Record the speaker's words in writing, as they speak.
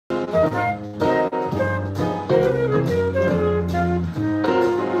Hi,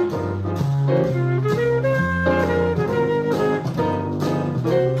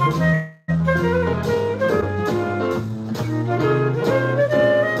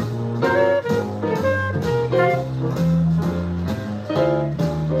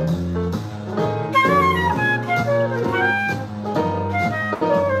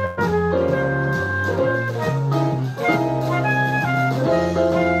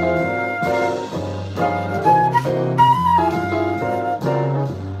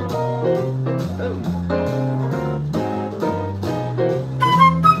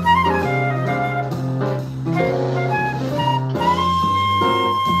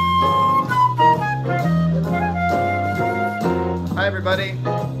 everybody.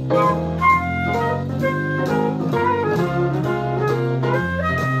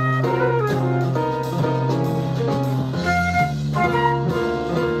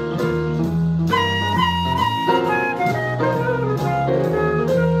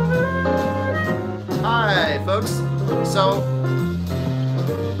 Hi, folks. So,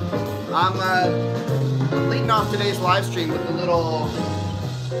 I'm leading off today's live stream with a little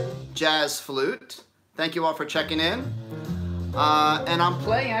jazz flute. Thank you all for checking in. And I'm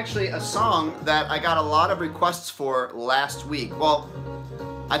playing actually a song that I got a lot of requests for last week. Well,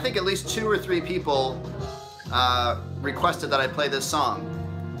 I think at least 2 or 3 people requested that I play this song.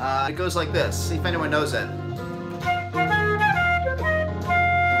 It goes like this. See if anyone knows it.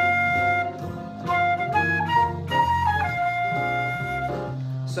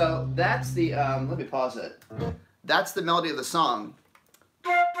 So that's the, let me pause it. That's the melody of the song.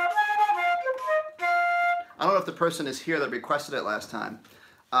 I don't know if the person is here that requested it last time.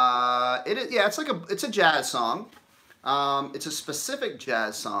 It's a jazz song. It's a specific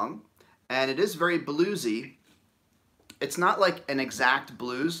jazz song, and it is very bluesy. It's not like an exact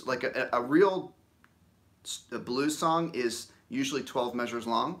blues. Like a real blues song is usually 12 measures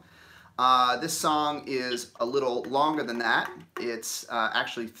long. This song is a little longer than that. It's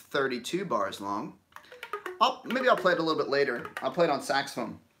actually 32 bars long. Maybe I'll play it a little bit later. I'll play it on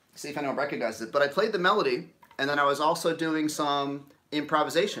saxophone. See if anyone recognizes it. But I played the melody, and then I was also doing some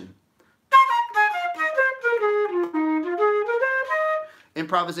improvisation.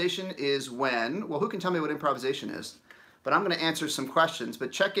 Improvisation is when, well, who can tell me what improvisation is? But I'm going to answer some questions.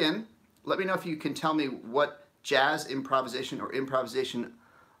 But check in. Let me know if you can tell me what jazz improvisation or improvisation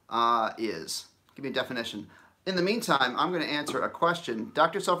is. Give me a definition. In the meantime, I'm going to answer a question.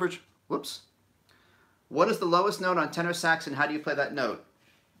 Dr. Selfridge, whoops. What is the lowest note on tenor sax, and how do you play that note?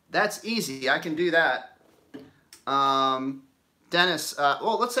 That's easy. I can do that. Dennis,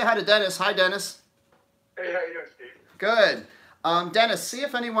 well, let's say hi to Dennis. Hi, Dennis. Hey, how you doing, Steve? Good. Dennis, see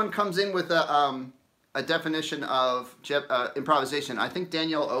if anyone comes in with a definition of improvisation. I think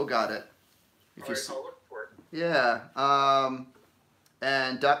Danielle O got it. If you see. I'll look for it. Yeah.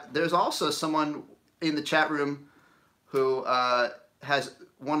 And there's also someone in the chat room who has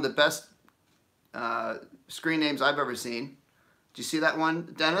one of the best screen names I've ever seen. Do you see that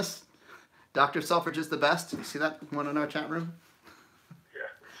one, Dennis? Dr. Selfridge is the best. You see that one in our chat room? Yeah,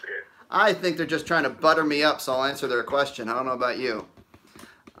 see it. I think they're just trying to butter me up, so I'll answer their question. I don't know about you.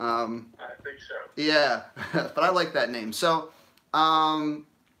 I think so. Yeah, but I like that name. So the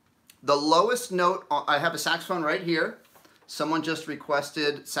lowest note, I have a saxophone right here. Someone just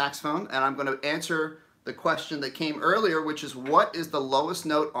requested saxophone, and I'm going to answer the question that came earlier, which is what is the lowest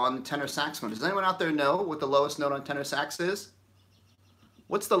note on the tenor saxophone? Does anyone out there know what the lowest note on tenor sax is?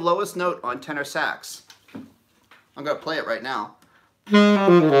 What's the lowest note on tenor sax? I'm going to play it right now.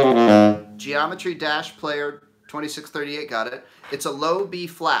 Geometry Dash Player 2638 got it. It's a low B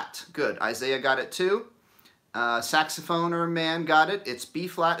flat. Good. Isaiah got it too. Saxophoner man got it. It's B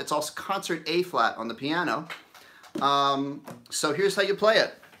flat. It's also concert A flat on the piano. So here's how you play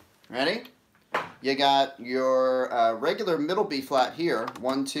it. Ready? You got your regular middle B flat here,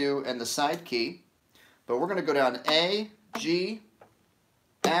 1, 2, and the side key. But we're going to go down A, G,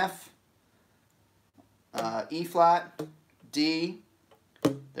 F, E flat, D.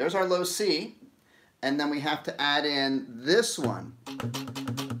 There's our low C. And then we have to add in this one.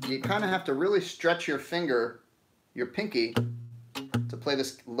 You kind of have to really stretch your finger, your pinky, to play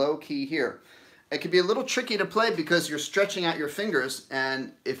this low key here. It can be a little tricky to play because you're stretching out your fingers,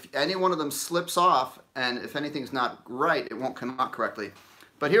 and if any one of them slips off, and if anything's not right, it won't come out correctly.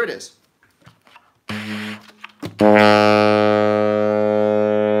 But here it is.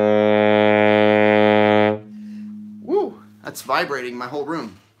 Woo! That's vibrating my whole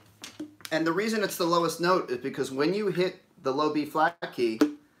room. And the reason it's the lowest note is because when you hit the low B flat key,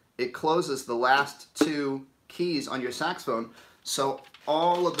 it closes the last 2 keys on your saxophone. So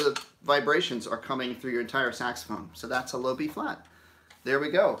all of the vibrations are coming through your entire saxophone. So that's a low B flat. There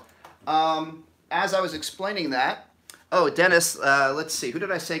we go. As I was explaining that, oh, Dennis, let's see. Who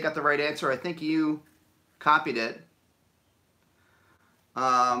did I say got the right answer? I think you copied it.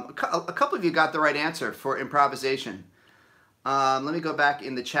 A couple of you got the right answer for improvisation. Let me go back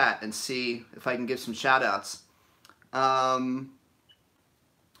in the chat and see if I can give some shout outs.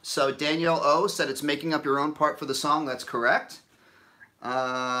 So Danielle O said it's making up your own part for the song. That's correct.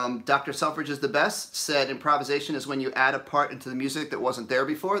 Dr. Selfridge is the best said improvisation is when you add a part into the music that wasn't there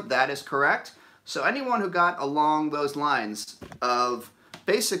before. That is correct. So anyone who got along those lines of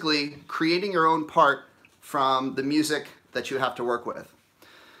basically creating your own part from the music that you have to work with.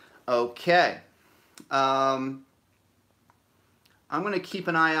 Okay. I'm going to keep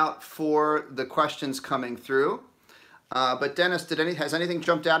an eye out for the questions coming through. But Dennis, has anything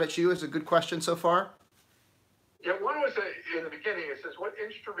jumped out at you as a good question so far? Yeah, one was in the beginning. It says, what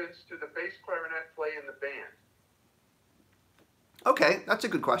instruments do the bass clarinet play in the band? Okay, that's a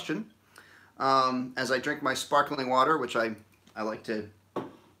good question. As I drink my sparkling water, which I like to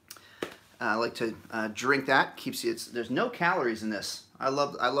drink, that keeps you. There's no calories in this. I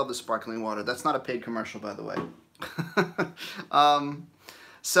love the sparkling water. That's not a paid commercial, by the way.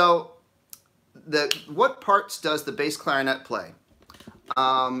 So, what parts does the bass clarinet play?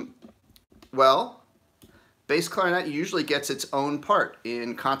 Well, bass clarinet usually gets its own part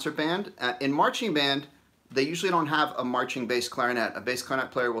in concert band. In marching band, they usually don't have a marching bass clarinet. A bass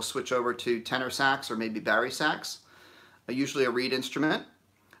clarinet player will switch over to tenor sax or maybe bari sax, usually a reed instrument.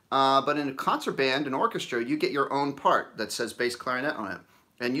 But in a concert band, an orchestra, you get your own part that says bass clarinet on it.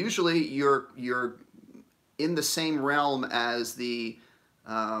 And usually you're in the same realm as the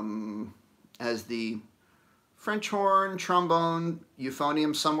French horn, trombone,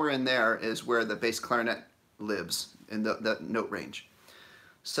 euphonium. Somewhere in there is where the bass clarinet lives in the note range.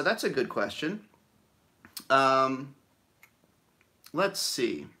 So that's a good question. Let's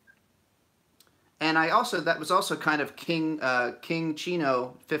see. And that was also kind of King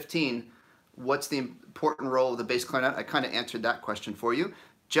Chino 15. What's the important role of the bass clarinet? I kind of answered that question for you.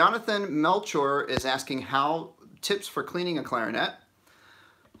 Jonathan Melchor is asking tips for cleaning a clarinet.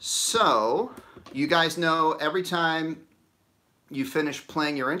 So, you guys know every time you finish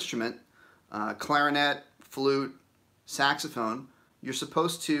playing your instrument, clarinet, flute, saxophone, you're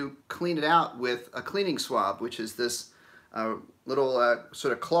supposed to clean it out with a cleaning swab, which is this little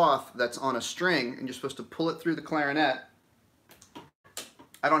sort of cloth that's on a string, and you're supposed to pull it through the clarinet.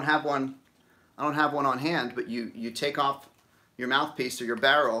 I don't have one on hand, but you take off your mouthpiece or your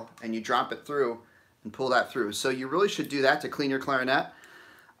barrel and you drop it through and pull that through. So you really should do that to clean your clarinet.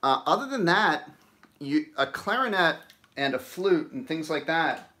 Other than that, a clarinet and a flute and things like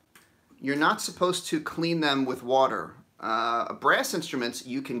that, you're not supposed to clean them with water. Brass instruments,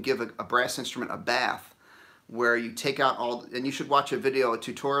 you can give a brass instrument a bath where you take out and you should watch a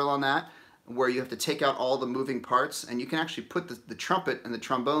tutorial on that, where you have to take out all the moving parts, and you can actually put the trumpet and the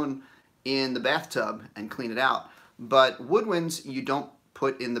trombone in the bathtub and clean it out. But woodwinds, you don't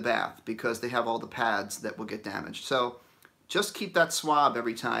put in the bath because they have all the pads that will get damaged. So just keep that swab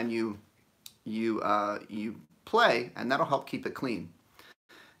every time you play, and that'll help keep it clean.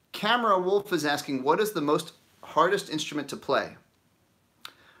 Camera Wolf is asking, what is the hardest instrument to play?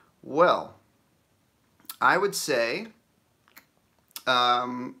 Well, I would say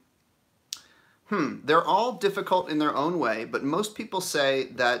they're all difficult in their own way, but most people say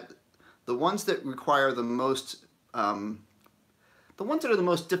that the ones that require the ones that are the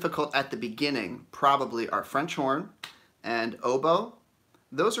most difficult at the beginning probably are French horn and oboe.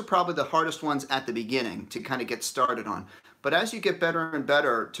 Those are probably the hardest ones at the beginning to kind of get started on. But as you get better and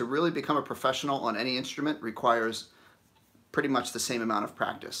better, to really become a professional on any instrument requires pretty much the same amount of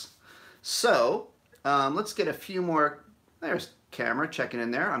practice. So let's get a few more. There's Camera checking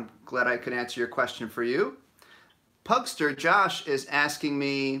in there. I'm glad I could answer your question for you. Pugster Josh is asking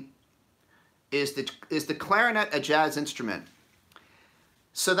me, is the clarinet a jazz instrument?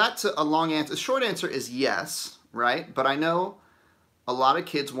 So that's a long answer. The short answer is yes, right? But I know a lot of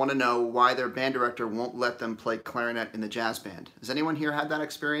kids want to know why their band director won't let them play clarinet in the jazz band. Has anyone here had that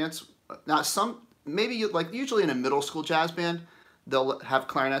experience? Now, usually in a middle school jazz band, they'll have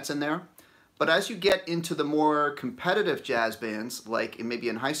clarinets in there. But as you get into the more competitive jazz bands, like maybe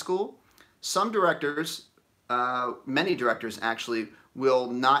in high school, some directors, many directors actually,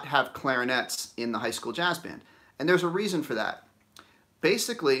 will not have clarinets in the high school jazz band. And there's a reason for that.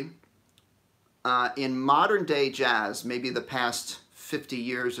 Basically, in modern day jazz, maybe the past 50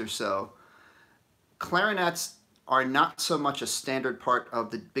 years or so, clarinets are not so much a standard part of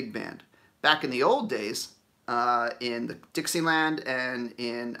the big band. Back in the old days, in the Dixieland and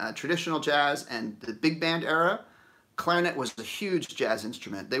in traditional jazz and the big band era, clarinet was a huge jazz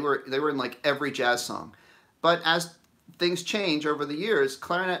instrument. They were in like every jazz song. But as things change over the years,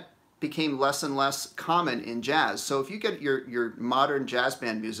 clarinet became less and less common in jazz. So if you get your modern jazz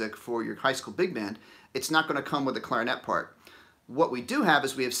band music for your high school big band, it's not going to come with a clarinet part. What we do have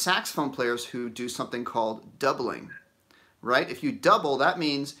is we have saxophone players who do something called doubling, right? If you double, that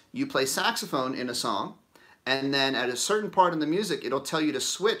means you play saxophone in a song, and then at a certain part in the music, it'll tell you to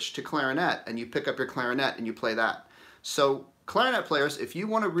switch to clarinet, and you pick up your clarinet and you play that. So clarinet players, if you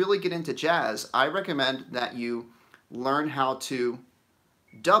want to really get into jazz, I recommend that you learn how to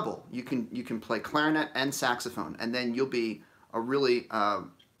double. You can play clarinet and saxophone, and then you'll be a really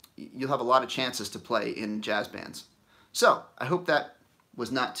you'll have a lot of chances to play in jazz bands. So I hope that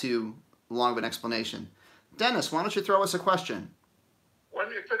was not too long of an explanation. Dennis, why don't you throw us a question? When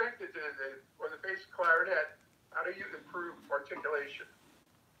you're connected to the bass clarinet, how do you improve articulation?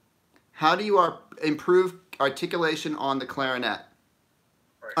 How do you improve articulation on the clarinet?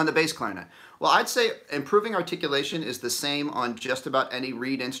 Right. On the bass clarinet? Well, I'd say improving articulation is the same on just about any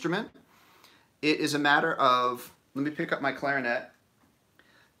reed instrument. It is a matter of, let me pick up my clarinet.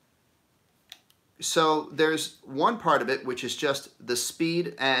 So there's one part of it which is just the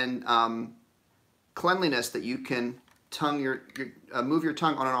speed and cleanliness that you can move your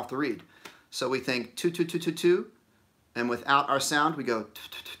tongue on and off the reed. So we think 2 2 2 2 2, and without our sound we go 2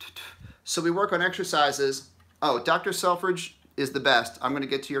 2 2 2 2. So we work on exercises. Oh, Dr. Selfridge is the best. I'm going to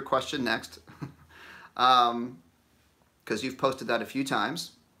get to your question next because you've posted that a few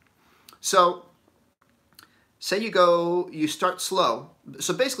times. So say you start slow.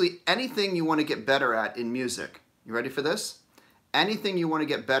 So basically anything you want to get better at in music. You ready for this? Anything you want to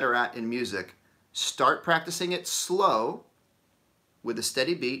get better at in music, start practicing it slow with a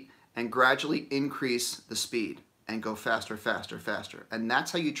steady beat and gradually increase the speed and go faster, faster, faster. And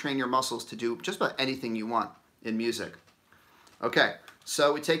that's how you train your muscles to do just about anything you want in music. Okay,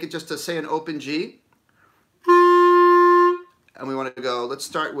 so we take it just to say an open G. And we want to go, let's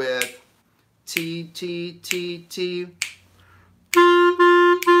start with T, T, T, T.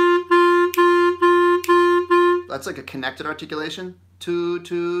 That's like a connected articulation. 2,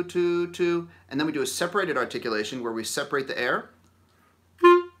 2, 2, 2. And then we do a separated articulation where we separate the air.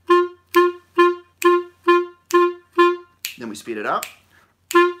 Then we speed it up.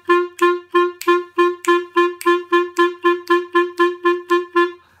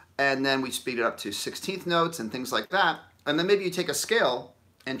 And then we speed it up to 16th notes and things like that. And then maybe you take a scale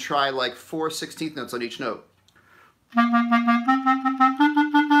and try like 4 16th notes on each note.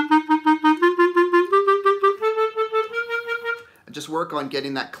 And just work on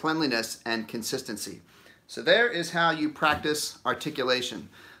getting that cleanliness and consistency. So there is how you practice articulation.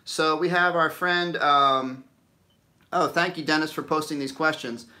 So we have our friend, oh, thank you, Dennis, for posting these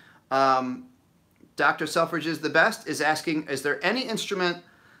questions. Dr. Selfridge is the best is asking, is there any instrument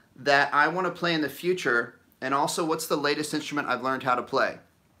that I want to play in the future? And also, what's the latest instrument I've learned how to play?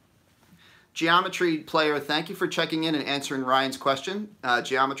 Geometry Player, thank you for checking in and answering Ryan's question.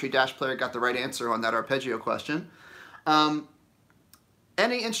 Geometry-Player got the right answer on that arpeggio question.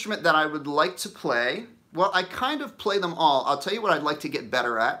 Any instrument that I would like to play, well, I kind of play them all. I'll tell you what I'd like to get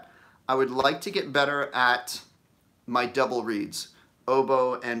better at. I would like to get better at my double reeds,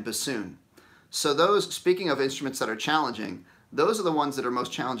 oboe and bassoon. So those, speaking of instruments that are challenging, those are the ones that are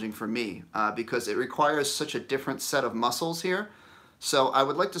most challenging for me because it requires such a different set of muscles here. So I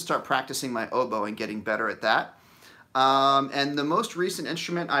would like to start practicing my oboe and getting better at that. And the most recent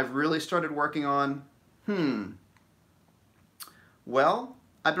instrument I've really started working on, well,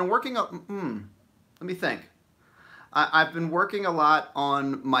 I've been working on, let me think. I've been working a lot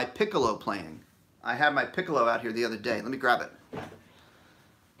on my piccolo playing. I had my piccolo out here the other day. Let me grab it.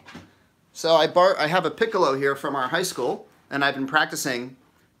 So I have a piccolo here from our high school, and I've been practicing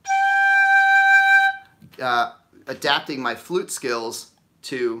adapting my flute skills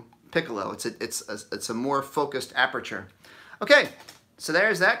to piccolo. It's a more focused aperture. Okay, so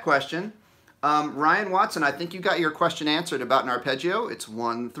there's that question. Ryan Watson, I think you got your question answered about an arpeggio. It's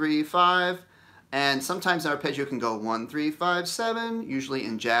 1, 3, 5, and sometimes an arpeggio can go 1, 3, 5, 7. Usually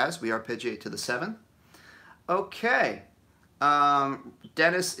in jazz, we arpeggiate to the 7. Okay,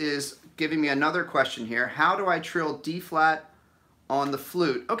 Dennis is giving me another question here. How do I trill D flat on the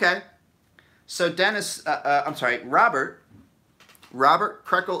flute? Okay, so Dennis, Robert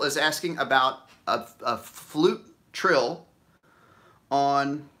Krekel is asking about a flute trill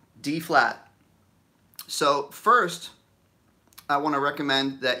on D flat. So first, I want to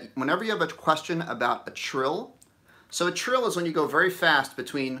recommend that whenever you have a question about a trill, so a trill is when you go very fast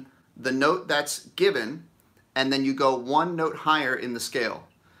between the note that's given and then you go one note higher in the scale.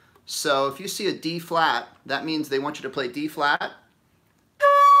 So if you see a D flat, that means they want you to play D flat.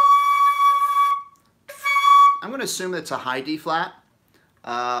 I'm going to assume that it's a high D flat,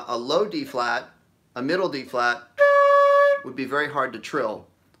 a low D flat, a middle D flat would be very hard to trill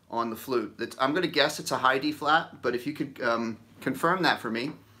on the flute. I'm going to guess it's a high D flat, but if you could confirm that for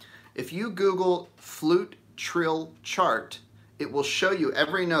me. If you Google flute trill chart, it will show you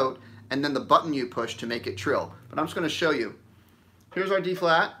every note and then the button you push to make it trill. But I'm just going to show you. Here's our D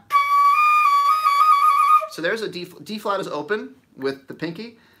flat. So there's a D flat is open with the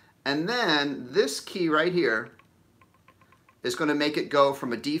pinky, and then this key right here is going to make it go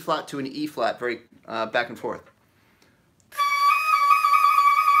from a D flat to an E flat, very back and forth.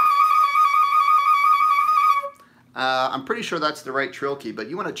 I'm pretty sure that's the right trill key, but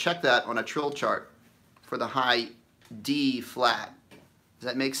you want to check that on a trill chart for the high D flat. Does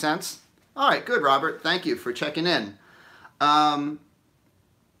that make sense? All right, good, Robert. Thank you for checking in.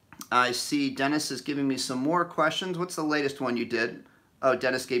 I see Dennis is giving me some more questions. What's the latest one you did? Oh,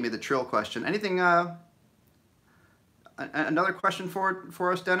 Dennis gave me the trill question. Anything, another question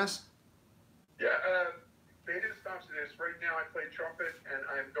for us, Dennis? Yeah, Cadence Thompson is, right now I play trumpet and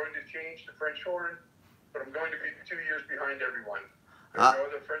I'm going to change to French horn, but I'm going to be 2 years behind everyone. There are no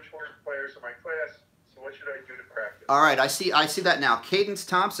other French horn players in my class, so what should I do to practice? All right, I see that now. Cadence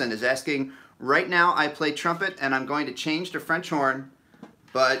Thompson is asking, right now I play trumpet and I'm going to change to French horn,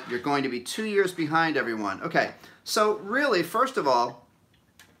 but you're going to be 2 years behind everyone. Okay, so really, first of all,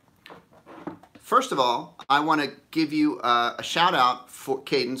 I want to give you a shout out for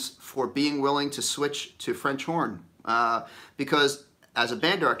Cadence for being willing to switch to French horn. Because as a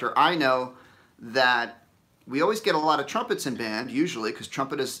band director, I know that we always get a lot of trumpets in band, usually, because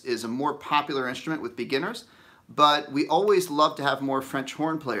trumpet is a more popular instrument with beginners, but we always love to have more French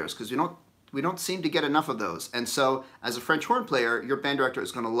horn players because we don't seem to get enough of those. And so as a French horn player, your band director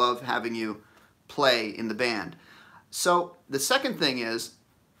is going to love having you play in the band. So the second thing is,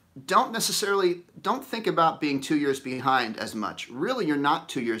 don't think about being 2 years behind as much. Really, you're not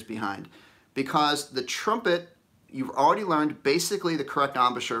 2 years behind because the trumpet, you've already learned basically the correct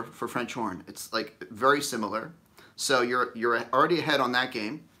embouchure for French horn. It's like very similar. So you're already ahead on that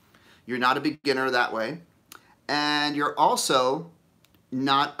game. You're not a beginner that way. And you're also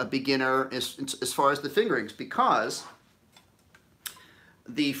not a beginner as far as the fingerings, because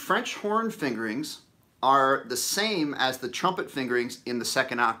the French horn fingerings are the same as the trumpet fingerings in the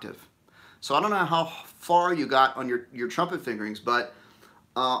second octave. So I don't know how far you got on your trumpet fingerings, but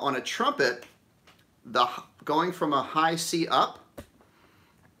on a trumpet, going from a high C up,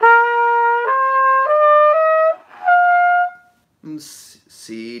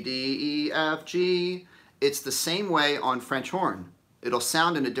 C, D, E, F, G, it's the same way on French horn. It'll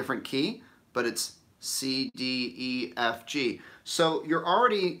sound in a different key, but it's C, D, E, F, G. So you're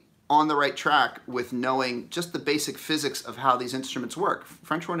already on the right track with knowing just the basic physics of how these instruments work.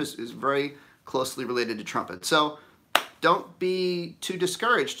 French horn is very closely related to trumpet. So don't be too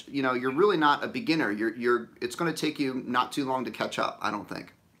discouraged. You know, you're really not a beginner. It's going to take you not too long to catch up, I don't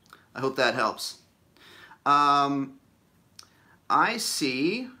think. I hope that helps. I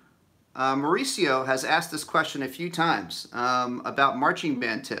see Mauricio has asked this question a few times about marching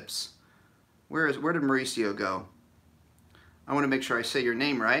band tips. Where did Mauricio go? I want to make sure I say your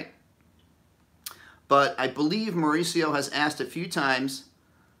name right. But I believe Mauricio has asked a few times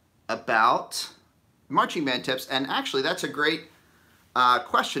about marching band tips, and actually that's a great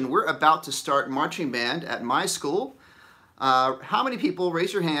question. We're about to start marching band at my school. How many people,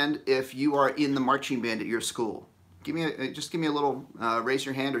 raise your hand if you are in the marching band at your school? Just give me a little raise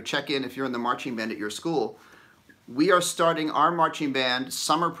your hand or check in if you're in the marching band at your school. We are starting our marching band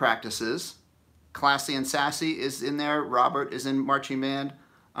summer practices. Classy and Sassy is in there. Robert is in marching band.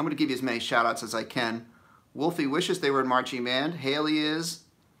 I'm going to give you as many shout-outs as I can. Wolfie wishes they were in marching band. Haley is.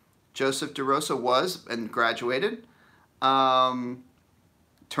 Joseph DeRosa was and graduated. Tornado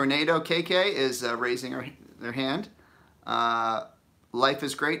KK is raising their hand. Life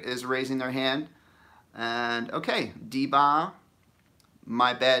is Great is raising their hand. And okay, D-Ba,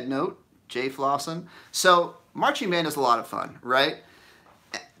 My Bad Note, Jay Flosson. So marching band is a lot of fun, right?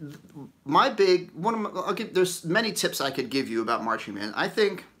 There's many tips I could give you about marching band. I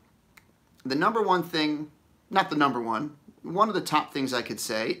think the number one thing, not the number one of the top things I could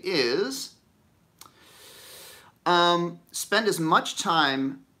say is spend as much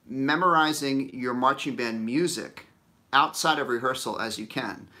time memorizing your marching band music outside of rehearsal as you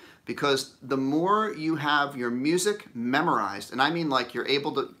can. Because the more you have your music memorized, and I mean like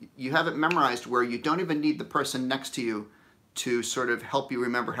you have it memorized where you don't even need the person next to you to sort of help you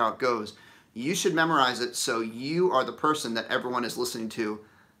remember how it goes. You should memorize it so you are the person that everyone is listening to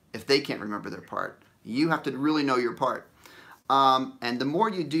if they can't remember their part. You have to really know your part. And the more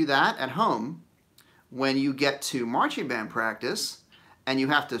you do that at home, when you get to marching band practice and you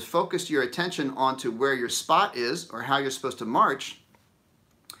have to focus your attention onto where your spot is or how you're supposed to march,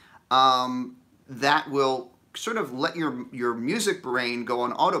 that will sort of let your music brain go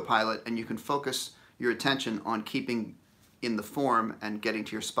on autopilot, and you can focus your attention on keeping in the form and getting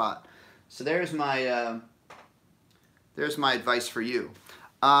to your spot. So there's my advice for you.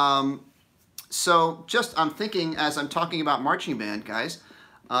 So just I'm thinking as I'm talking about marching band, guys,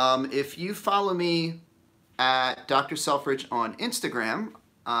 if you follow me at Dr. Selfridge on Instagram,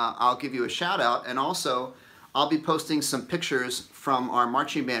 I'll give you a shout out, and also I'll be posting some pictures from our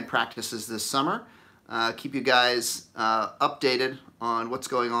marching band practices this summer. Keep you guys updated on what's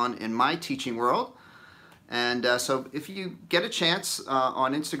going on in my teaching world. And so if you get a chance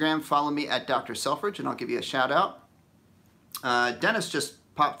on Instagram, follow me at Dr. Selfridge, and I'll give you a shout out. Dennis just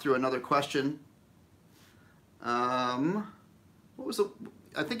popped through another question. What was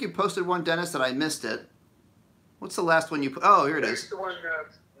I think you posted one, Dennis, that I missed it. What's the last one you put? Oh, here it is. The one,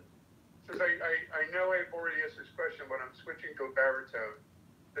 since I know I've already asked this question, but I'm switching to a baritone.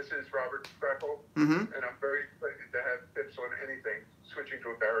 This is Robert Freckle, and I'm very excited to have tips on anything, switching to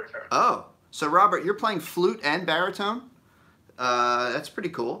a baritone. Oh, so Robert, you're playing flute and baritone? That's pretty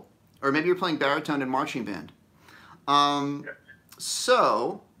cool. Or maybe you're playing baritone and marching band. Yeah.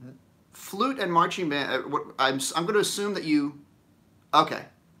 So, flute and marching band, I'm going to assume that you, okay.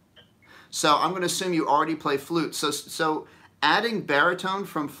 So I'm going to assume you already play flute. So adding baritone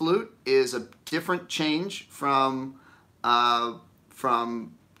from flute is a different change from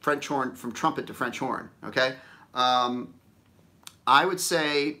French horn, from trumpet to French horn, okay? I would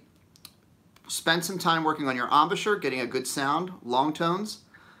say spend some time working on your embouchure, getting a good sound, long tones.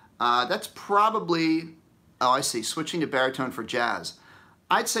 That's probably, oh, I see, switching to baritone for jazz.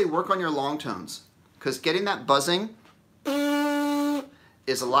 I'd say work on your long tones, because getting that buzzing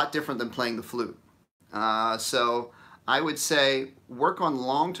is a lot different than playing the flute. So I would say work on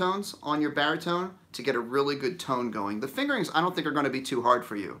long tones on your baritone to get a really good tone going. The fingerings I don't think are going to be too hard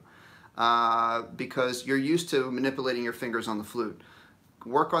for you because you're used to manipulating your fingers on the flute.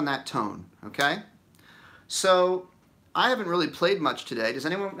 Work on that tone, okay? So I haven't really played much today. Does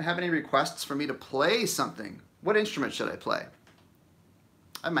anyone have any requests for me to play something? What instrument should I play?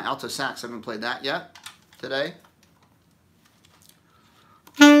 I have my alto sax. I haven't played that yet today.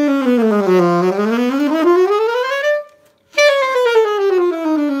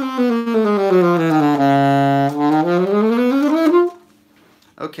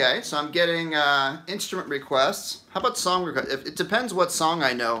 Okay, so I'm getting instrument requests. How about song requests? It depends what song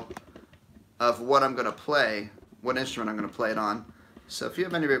I know of what I'm going to play, what instrument I'm going to play it on. So if you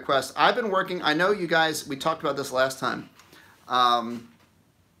have any requests, I've been working, I know you guys, we talked about this last time.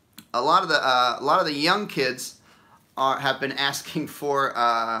 A lot of the young kids have been asking for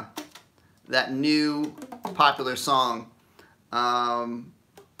that new popular song,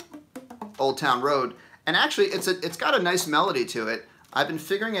 Old Town Road. And actually, it's got a nice melody to it. I've been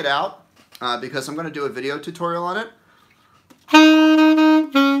figuring it out because I'm going to do a video tutorial on it.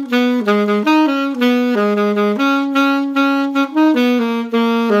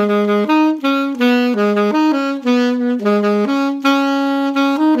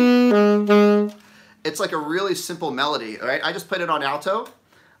 It's like a really simple melody, all right? I just played it on alto.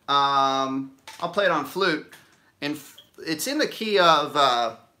 I'll play it on flute, and it's in the key of.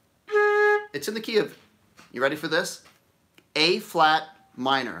 You ready for this? A flat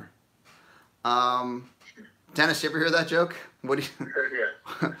minor. Dennis, you ever hear that joke? What do you?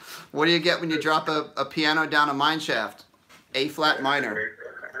 What do you get when you drop a piano down a mine shaft? A flat minor.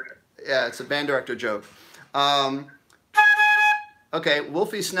 Yeah, it's a band director joke. Okay,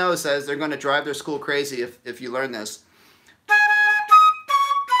 Wolfie Snow says they're going to drive their school crazy if you learn this.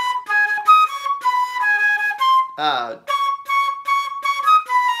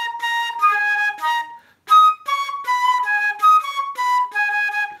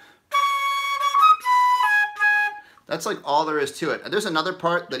 That's like all there is to it. There's another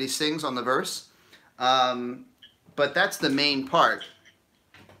part that he sings on the verse, but that's the main part.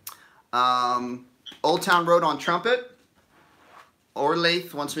 Old Town Road on trumpet.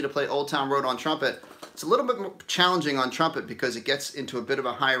 Orlaith wants me to play Old Town Road on trumpet. It's a little bit more challenging on trumpet because it gets into a bit of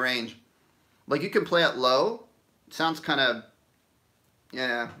a high range. Like you can play it low. It sounds kind of,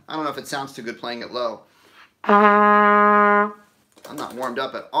 yeah, I don't know if it sounds too good playing it low. I'm not warmed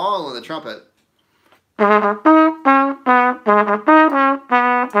up at all on the trumpet.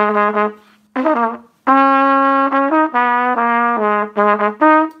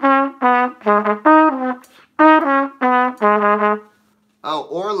 Oh,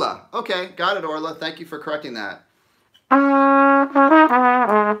 Orla. Okay, got it, Orla. Thank you for correcting that.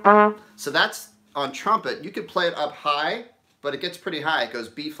 So that's on trumpet. You could play it up high, but it gets pretty high. It goes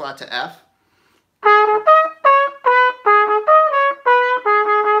B flat to F.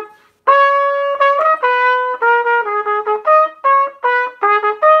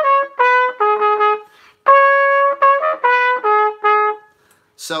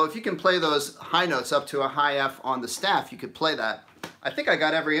 So if you can play those high notes up to a high F on the staff, you could play that. I think I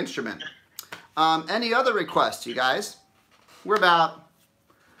got every instrument. Any other requests, you guys? We're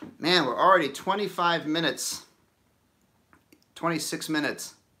already 25 minutes, 26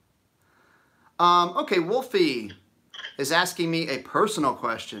 minutes. Okay, Wolfie is asking me a personal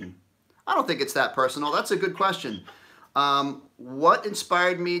question. I don't think it's that personal. That's a good question. What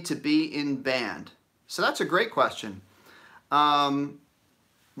inspired me to be in band? So that's a great question.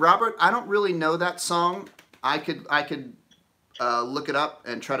 Robert, I don't really know that song. I could look it up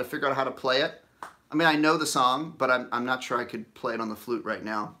and try to figure out how to play it. I mean, I know the song, but I'm not sure I could play it on the flute right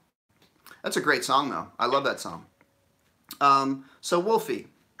now. That's a great song, though. I love that song. So, Wolfie,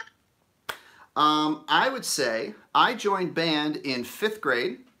 I would say I joined band in 5th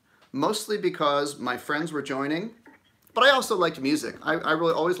grade, mostly because my friends were joining, but I also liked music. I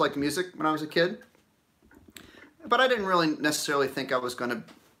really always liked music when I was a kid, but I didn't really necessarily think I was going to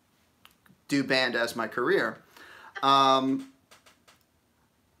do band as my career.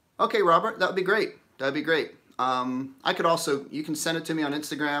 Okay, Robert, that would be great. That'd be great. I could also, you can send it to me on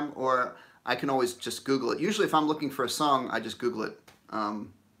Instagram, or I can always just Google it. Usually if I'm looking for a song, I just Google it.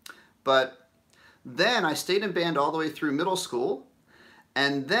 But then I stayed in band all the way through middle school.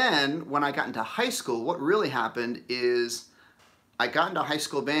 And then when I got into high school, what really happened is I got into high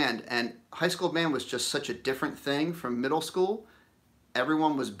school band, and high school band was just such a different thing from middle school.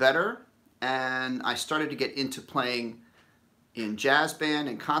 Everyone was better, and I started to get into playing in jazz band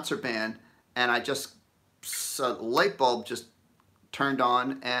and concert band, and so the light bulb just turned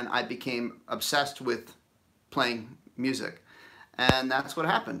on, and I became obsessed with playing music. And that's what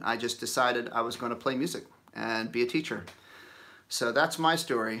happened. I just decided I was going to play music and be a teacher. So that's my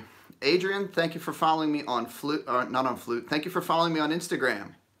story. Adrian, thank you for following me on Flute, or not on Flute. Thank you for following me on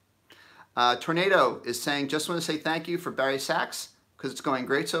Instagram. Tornado is saying, just want to say thank you for Barry Sax, because it's going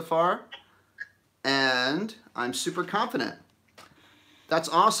great so far. And I'm super confident. That's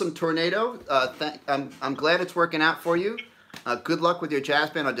awesome, Tornado. I'm glad it's working out for you. Good luck with your jazz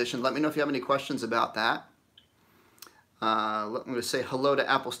band audition. Let me know if you have any questions about that. I'm going to say hello to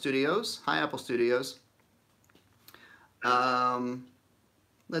Apple Studios. Hi, Apple Studios.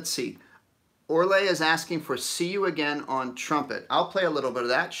 Let's see. Orle is asking for See You Again on trumpet. I'll play a little bit of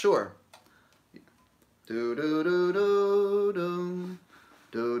that, sure. Do do do do do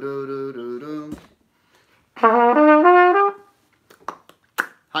do do do do.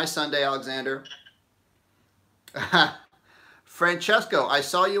 Hi, Sunday Alexander. Francesco, I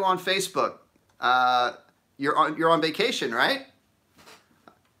saw you on Facebook. You're on vacation, right?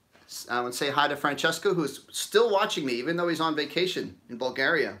 I would say hi to Francesco, who's still watching me, even though he's on vacation in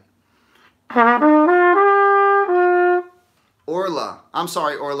Bulgaria. Orla. I'm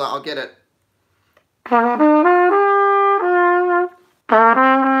sorry, Orla. I'll get it.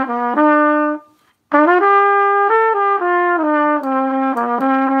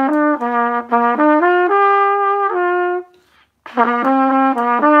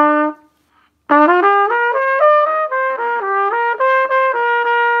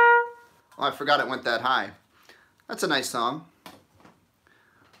 Oh, I forgot it went that high. That's a nice song.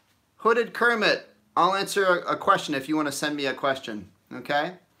 Hooded Kermit. I'll answer a question if you want to send me a question.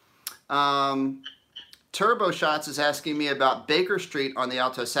 Okay? Turbo Shots is asking me about Baker Street on the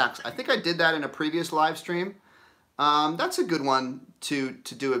alto sax. I think I did that in a previous live stream. That's a good one to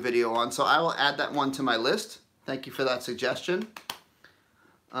do a video on, so I will add that one to my list. Thank you for that suggestion.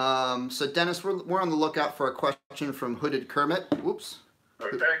 So Dennis, we're on the lookout for a question from Hooded Kermit. Whoops.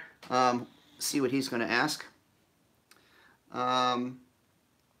 Okay. See what he's going to ask. In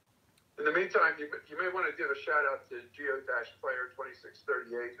the meantime, you may want to give a shout out to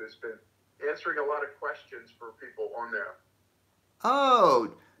Geo-Player2638, who's been answering a lot of questions for people on there.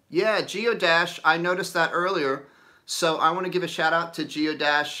 Oh, yeah, Geo-Dash. I noticed that earlier. So I want to give a shout out to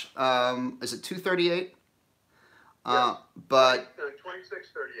Geo-Dash. Is it 238? Yes. But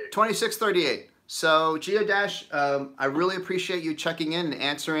 2638. 2638. So Geo-Dash, I really appreciate you checking in and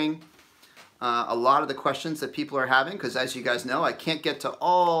answering a lot of the questions that people are having, because as you guys know, I can't get to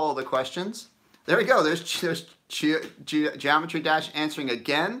all the questions. There we go. There's Geometry Dash answering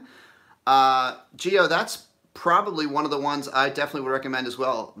again. Geo, that's probably one of the ones I definitely would recommend as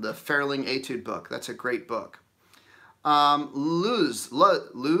well, the Fairling Etude book. That's a great book. Luz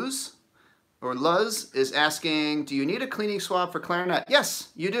is asking, do you need a cleaning swab for clarinet? Yes,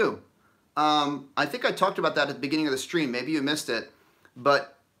 you do. I think I talked about that at the beginning of the stream. Maybe you missed it,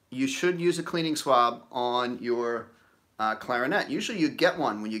 but you should use a cleaning swab on your clarinet. Usually you get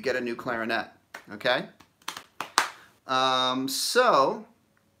one when you get a new clarinet, okay? So,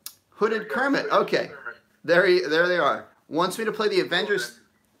 Hooded Kermit, okay. There they are. Wants me to play the Avengers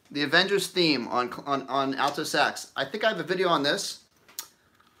theme on alto sax. I think I have a video on this.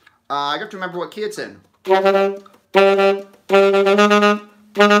 I have to remember what key it's in.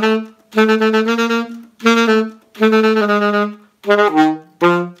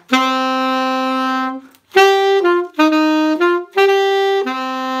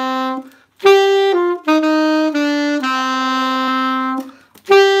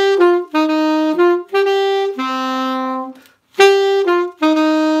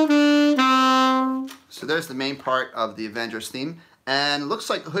 So there's the main part of the Avengers theme. And looks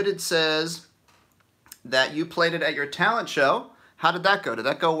like Hooded says that you played it at your talent show. How did that go? Did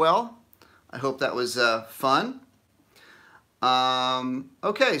that go well? I hope that was fun.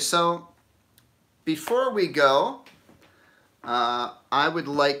 Okay, so before we go, I would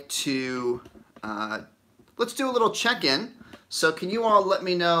like to, let's do a little check-in. So can you all let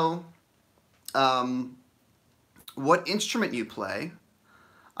me know what instrument you play?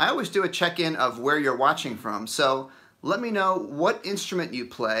 I always do a check-in of where you're watching from. So let me know what instrument you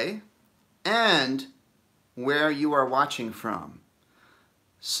play and where you are watching from.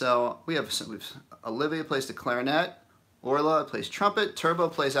 So we've Olivia plays the clarinet, Orla plays trumpet, Turbo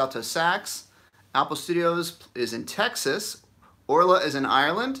plays alto sax, Apple Studios is in Texas, Orla is in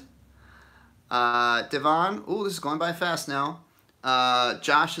Ireland, Devon, ooh, this is going by fast now.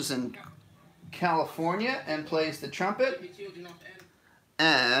 Josh is in California and plays the trumpet.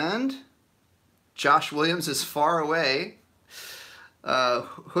 And Josh Williams is far away.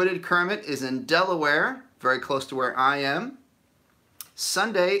 Hooded Kermit is in Delaware, very close to where I am.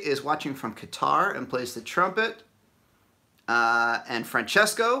 Sunday is watching from Qatar and plays the trumpet. And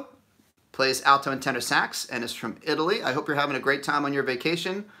Francesco plays alto and tenor sax and is from Italy. I hope you're having a great time on your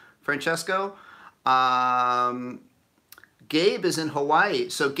vacation, Francesco. Gabe is in Hawaii.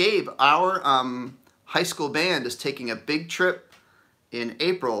 So Gabe, our high school band is taking a big trip in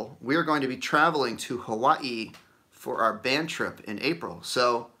April. We are going to be traveling to Hawaii for our band trip in April.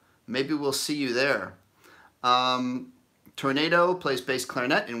 So maybe we'll see you there. Tornado plays bass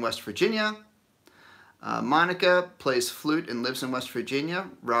clarinet in West Virginia. Monica plays flute and lives in West Virginia.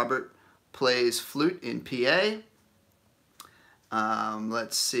 Robert plays flute in PA.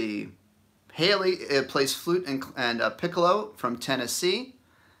 Let's see. Haley plays flute and piccolo from Tennessee.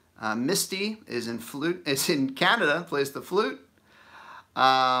 Misty is in Canada, plays the flute.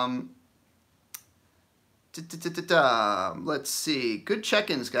 Let's see. Good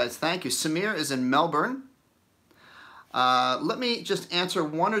check-ins, guys. Thank you. Samir is in Melbourne. Let me just answer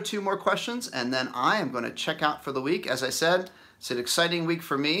one or two more questions, and then I am going to check out for the week. As I said, it's an exciting week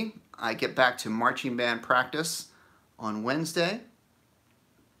for me. I get back to marching band practice on Wednesday.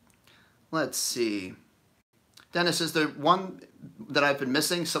 Let's see. Dennis, is there one that I've been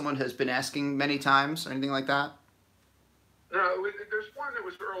missing? Someone has been asking many times, or anything like that? No, there's one that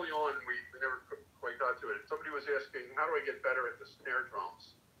was early on. We never quite got to it. Somebody was asking, how do I get better at the snare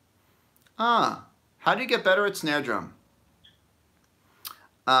drums? How do you get better at snare drum?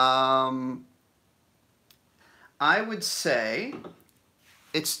 I would say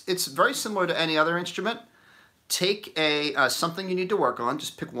it's very similar to any other instrument. Take something you need to work on.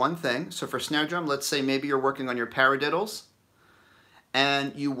 Just pick one thing. So for snare drum, let's say maybe you're working on your paradiddles,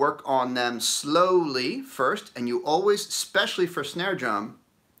 and you work on them slowly first, and you always, especially for snare drum,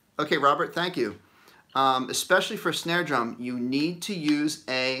 okay, Robert, thank you. Especially for snare drum, you need to use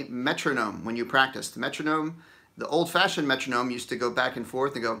a metronome when you practice. The metronome, the old-fashioned metronome used to go back and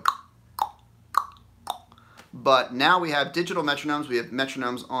forth and go, but now we have digital metronomes, we have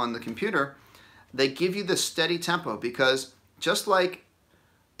metronomes on the computer. They give you the steady tempo, because just like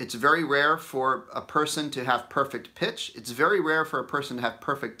it's very rare for a person to have perfect pitch, it's very rare for a person to have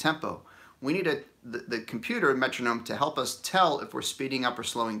perfect tempo. We need the computer metronome to help us tell if we're speeding up or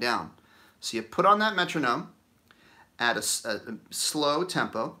slowing down. So you put on that metronome at a slow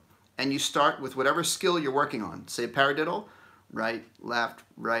tempo, and you start with whatever skill you're working on. Say paradiddle, right, left,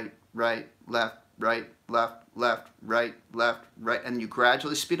 right, right, left, right, left, left, right, left, right, and you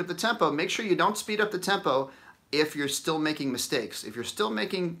gradually speed up the tempo. Make sure you don't speed up the tempo if you're still making mistakes. If you're still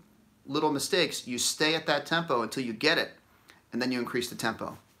making little mistakes, you stay at that tempo until you get it, and then you increase the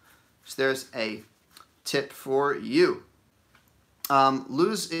tempo. So there's a tip for you.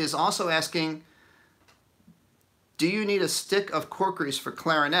 Luz is also asking, do you need a stick of cork grease for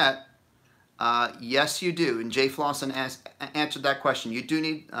clarinet? Yes, you do. And Jay Flosson answered that question. You do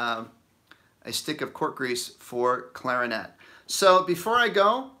need a stick of cork grease for clarinet. So before I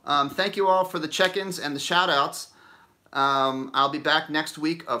go, thank you all for the check-ins and the shout-outs. I'll be back next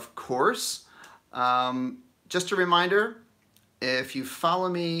week, of course. Just a reminder, if you follow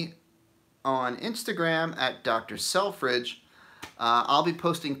me on Instagram at Dr. Selfridge, I'll be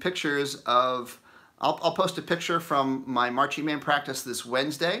posting pictures of, I'll post a picture from my marching band practice this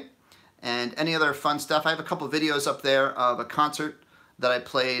Wednesday and any other fun stuff. I have a couple videos up there of a concert that I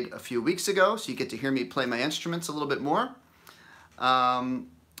played a few weeks ago, so you get to hear me play my instruments a little bit more.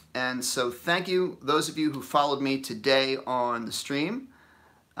 And so thank you, those of you who followed me today on the stream.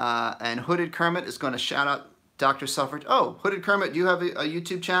 And Hooded Kermit is going to shout out Dr. Selfridge. Oh, Hooded Kermit, do you have a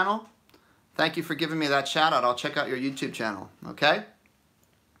YouTube channel? Thank you for giving me that shout out. I'll check out your YouTube channel, okay?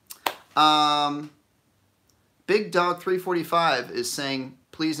 Big Dog 345 is saying,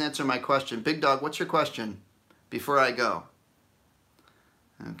 please answer my question. Big Dog, what's your question before I go?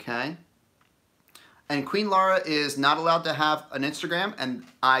 Okay. And Queen Laura is not allowed to have an Instagram, and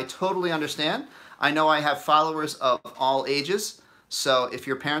I totally understand. I know I have followers of all ages, so if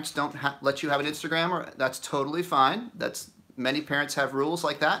your parents don't let you have an Instagram, that's totally fine. Many parents have rules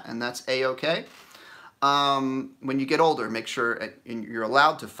like that, and that's A-okay. When you get older, make sure you're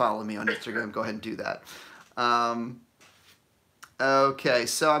allowed to follow me on Instagram. Go ahead and do that. Okay,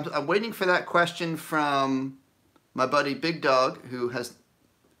 so I'm waiting for that question from my buddy Big Dog, who has...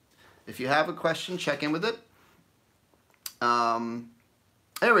 If you have a question, check in with it.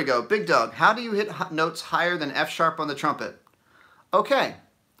 There we go. Big Dog, how do you hit notes higher than F sharp on the trumpet? Okay.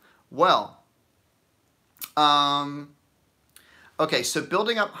 Well. Okay, so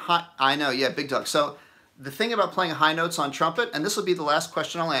building up high... I know, yeah, Big Dog. So the thing about playing high notes on trumpet, and this will be the last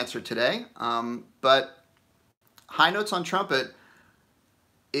question I'll answer today, but high notes on trumpet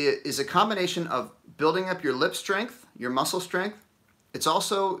is a combination of building up your lip strength, your muscle strength. It's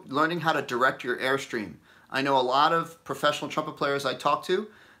also learning how to direct your airstream. I know a lot of professional trumpet players I talk to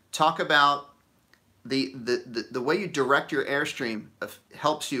talk about the way you direct your airstream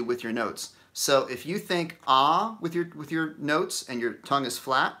helps you with your notes. So if you think ah with your notes and your tongue is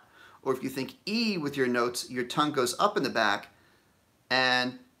flat, or if you think E with your notes, your tongue goes up in the back,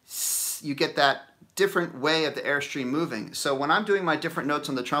 and you get that different way of the airstream moving. So when I'm doing my different notes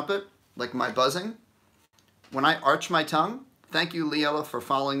on the trumpet, like my buzzing, when I arch my tongue, thank you, Liella, for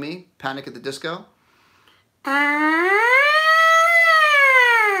following me, Panic at the Disco.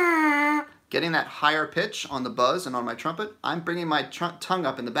 Getting that higher pitch on the buzz and on my trumpet, I'm bringing my tongue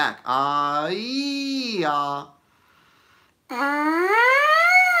up in the back.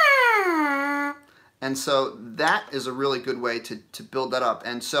 And so that is a really good way to build that up.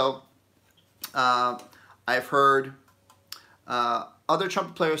 And so I've heard other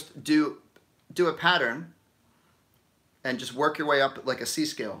trumpet players do a pattern and just work your way up like a C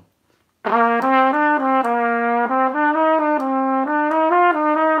scale.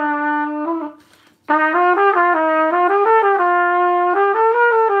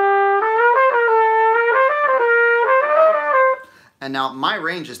 And now my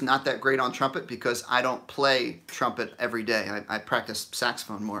range is not that great on trumpet because I don't play trumpet every day. I practice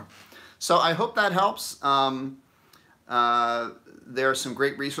saxophone more. So I hope that helps. There are some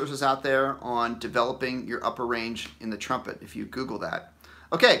great resources out there on developing your upper range in the trumpet if you Google that.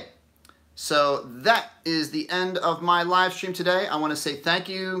 Okay, so that is the end of my live stream today. I want to say thank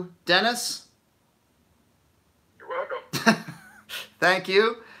you, Dennis. You're welcome. Thank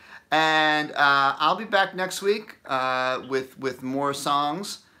you. And I'll be back next week with more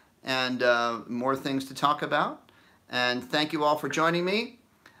songs and more things to talk about. And thank you all for joining me.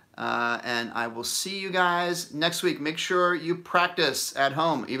 And I will see you guys next week. Make sure you practice at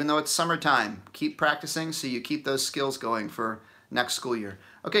home, even though it's summertime. Keep practicing so you keep those skills going for next school year.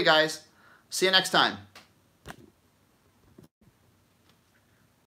 Okay, guys. See you next time.